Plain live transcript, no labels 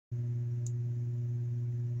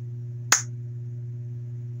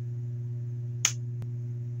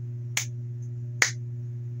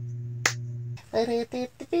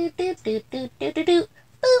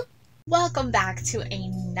Welcome back to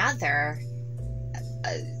another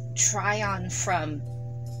try on from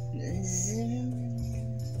Ximeness.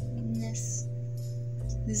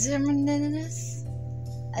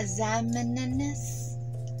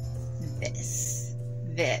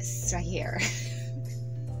 This right here.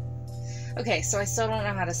 Okay, so I still don't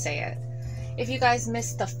know how to say it. If you guys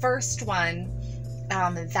missed the first one,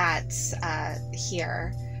 that's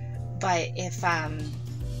here. But if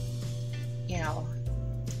you know,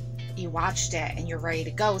 you watched it and you're ready to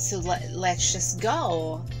go, so let's just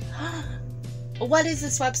go. What is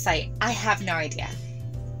this website? I have no idea.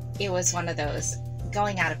 It was one of those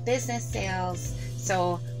going out of business sales.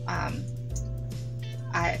 So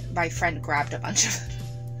my friend grabbed a bunch of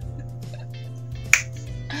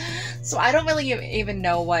so I don't really even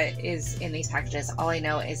know what is in these packages. All I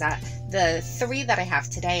know is that the 3 that I have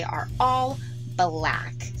today are all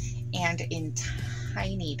black and in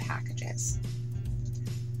tiny packages,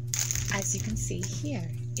 as you can see here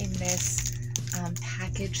in this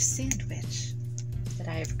package sandwich that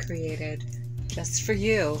I have created just for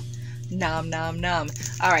you. Nom nom nom.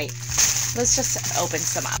 All right, let's just open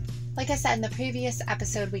some up. Like I said in the previous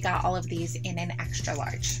episode, we got all of these in an extra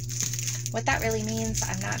large. What that really means,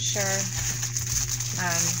 I'm not sure.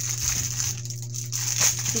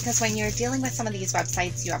 Because when you're dealing with some of these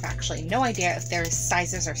websites, you have actually no idea if their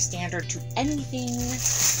sizes are standard to anything.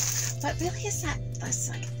 But really, that's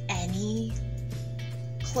like any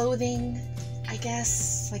clothing, I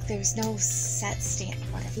guess. Like there's no set stand.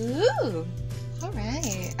 Ooh, all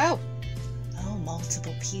right. Oh,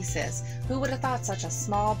 multiple pieces. Who would have thought such a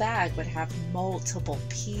small bag would have multiple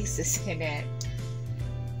pieces in it?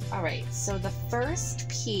 All right, so the first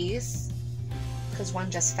piece, because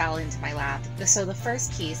one just fell into my lap. So the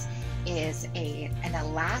first piece is an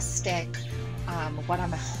elastic, what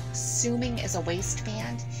I'm assuming is a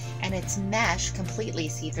waistband, and it's mesh, completely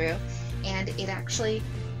see-through, and it actually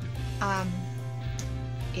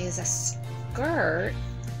is a skirt.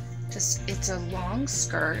 Just, it's a long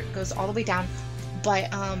skirt, goes all the way down, but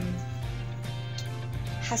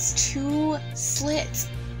has 2 slits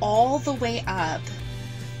all the way up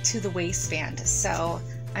to the waistband. So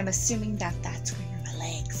I'm assuming that that's where my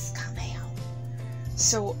legs come out.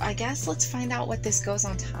 So I guess let's find out what this goes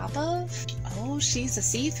on top of. Oh, she's a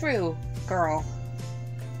see-through girl.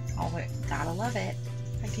 Oh, gotta love it.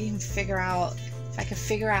 I can even figure out if I can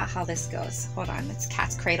figure out how this goes. Hold on, it's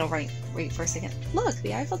cat's cradle right for a second. Look,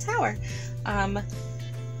 the Eiffel Tower.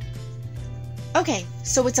 Okay,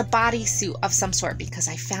 so it's a bodysuit of some sort because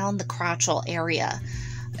I found the crotchal area.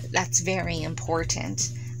 That's very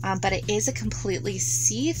important. But it is a completely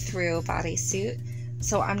see-through bodysuit.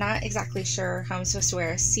 So I'm not exactly sure how I'm supposed to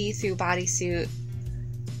wear a see-through bodysuit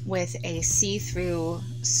with a see-through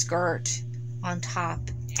skirt on top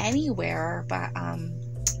anywhere, but I'll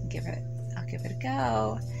give it a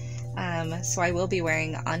go. So I will be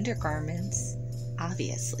wearing undergarments,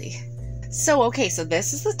 obviously. So okay, so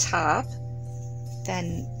this is the top.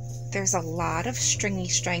 Then there's a lot of stringy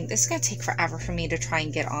string. This is gonna take forever for me to try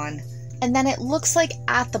and get on. And then it looks like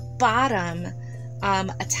at the bottom,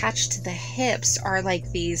 attached to the hips, are like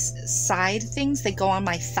these side things that go on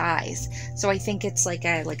my thighs. So I think it's like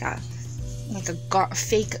a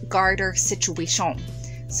fake garter situation.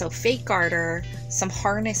 So fake garter, some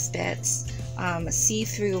harness bits,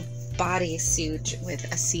 see-through bodysuit with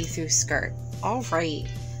a see-through skirt. All right,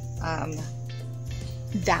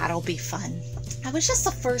 that'll be fun. That was just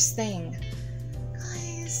the first thing.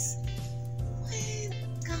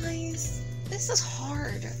 Guys, this is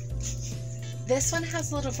hard. This one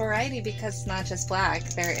has a little variety because it's not just black.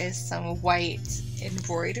 There is some white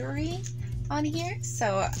embroidery on here.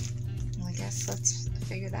 So I guess let's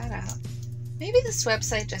figure that out. Maybe this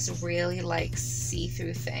website just really likes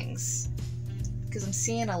see-through things, because I'm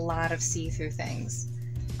seeing a lot of see-through things.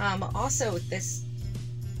 Also, this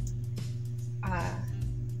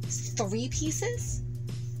 3 pieces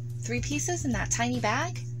in that tiny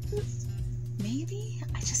bag. Maybe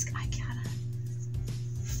I gotta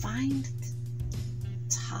find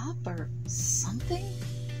top or something.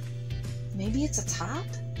 Maybe it's a top.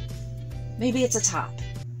 Maybe it's a top.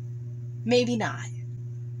 Maybe not.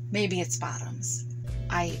 Maybe it's bottoms.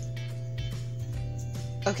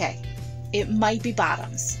 Okay, it might be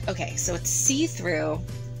bottoms. Okay, so it's see-through.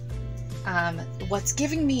 What's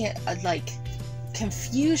giving me a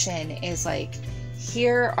confusion is like,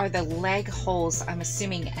 here are the leg holes, I'm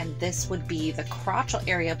assuming, and this would be the crotchal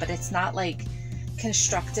area, but it's not like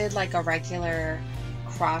constructed like a regular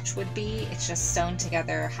crotch would be. It's just sewn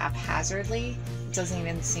together haphazardly. It doesn't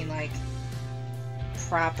even seem like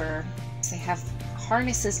proper. They have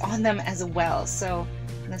harnesses on them as well. So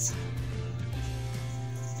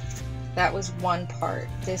that was one part.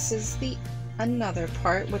 This is the another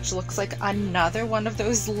part, which looks like another one of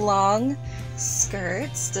those long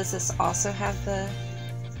skirts. Does this also have the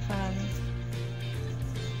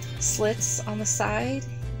slits on the side?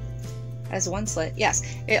 Has one slit. Yes,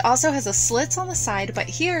 it also has a slits on the side, but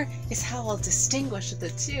here is how I'll distinguish the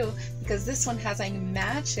two, because this one has a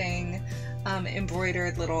matching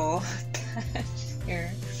embroidered little patch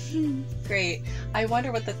here. Great. I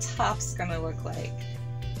wonder what the top's gonna look like.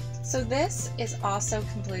 So this is also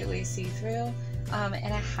completely see-through, and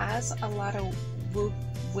it has a lot of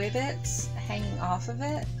wibbits hanging off of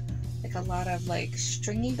it, like a lot of like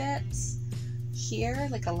stringy bits here,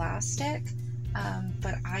 like elastic,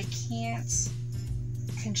 but I can't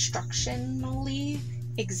constructionally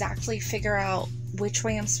exactly figure out which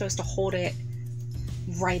way I'm supposed to hold it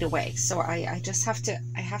right away. So I just have to,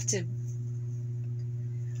 I have to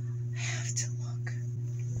look.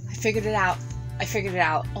 I figured it out. I figured it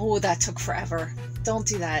out. Oh, that took forever. Don't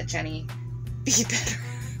do that, Jenny. Be better.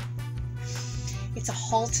 It's a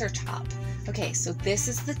halter top. Okay, so this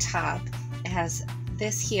is the top. It has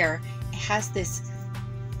this here. It has this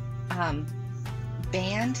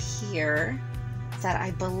band here that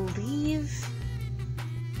I believe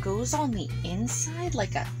goes on the inside,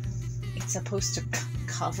 like it's supposed to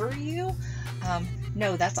cover you.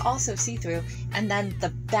 No, that's also see-through. And then the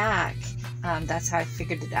back, that's how I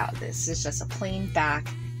figured it out. This is just a plain back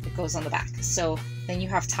that goes on the back. So then you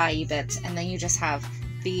have tie bits, and then you just have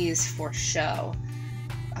these for show.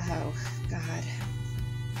 Oh God,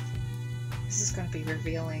 this is going to be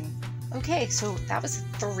revealing. Okay, so that was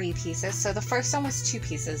 3 pieces. So the first one was 2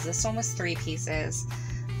 pieces. This one was 3 pieces.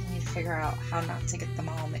 I need to figure out how not to get them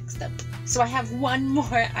all mixed up. So I have one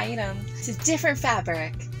more item. It's a different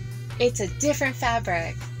fabric. It's a different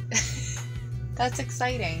fabric. That's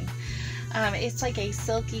exciting. It's like a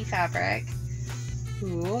silky fabric.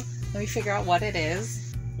 Ooh, let me figure out what it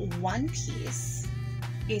is. One piece.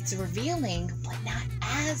 It's revealing, but not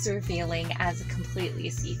as revealing as a completely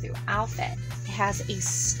see-through outfit. It has a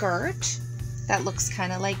skirt that looks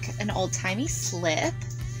kind of like an old-timey slip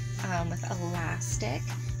with elastic,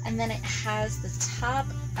 and then it has the top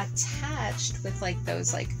attached with like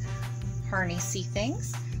those like harnessy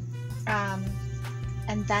things,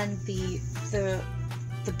 and then the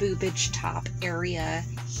boobage top area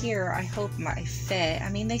here I hope might fit. I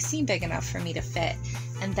mean, they seem big enough for me to fit,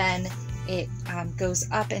 and then it goes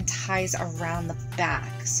up and ties around the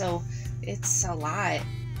back. So it's a lot.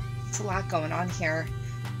 It's a lot going on here.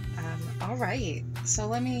 All right, so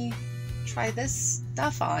let me try this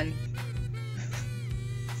stuff on.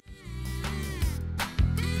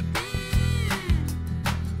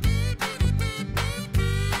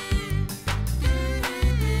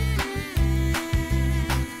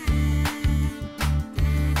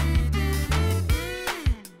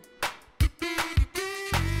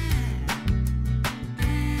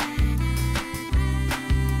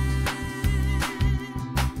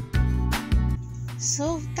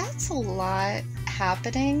 So that's a lot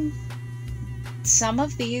happening. Some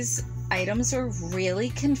of these items were really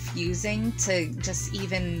confusing to just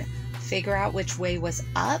even figure out which way was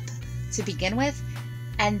up to begin with,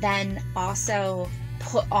 and then also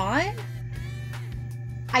put on.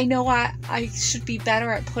 I know I should be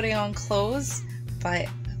better at putting on clothes, but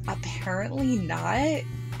apparently not.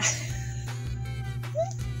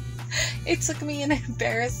 It took me an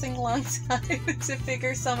embarrassing long time to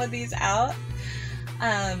figure some of these out.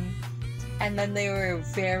 And then they were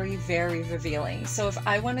very, very revealing. So if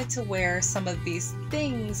I wanted to wear some of these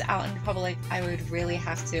things out in public, I would really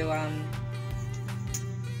have to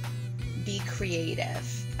be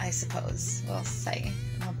creative, I suppose we'll say.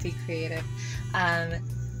 I'll be creative.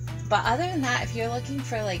 But other than that, if you're looking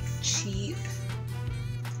for like cheap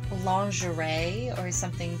lingerie or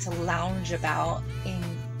something to lounge about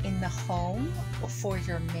in the home for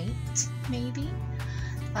your mate, maybe,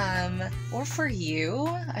 or for you,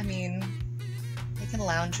 I mean, I can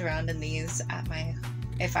lounge around in these at my,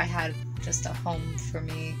 if I had just a home for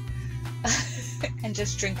me and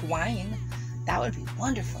just drink wine, that would be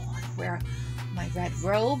wonderful. I'd wear my red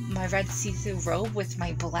robe, my red see-through robe with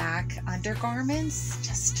my black undergarments,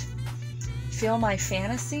 just feel my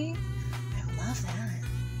fantasy. I would love that.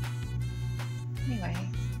 Anyway,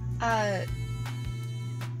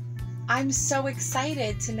 I'm so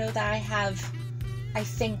excited to know that I have, I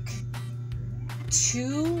think,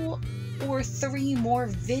 2 or 3 more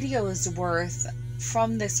videos worth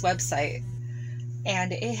from this website,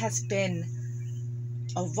 and it has been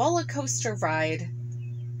a roller coaster ride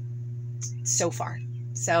so far.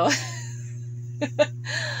 So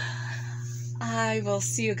I will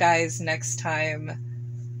see you guys next time.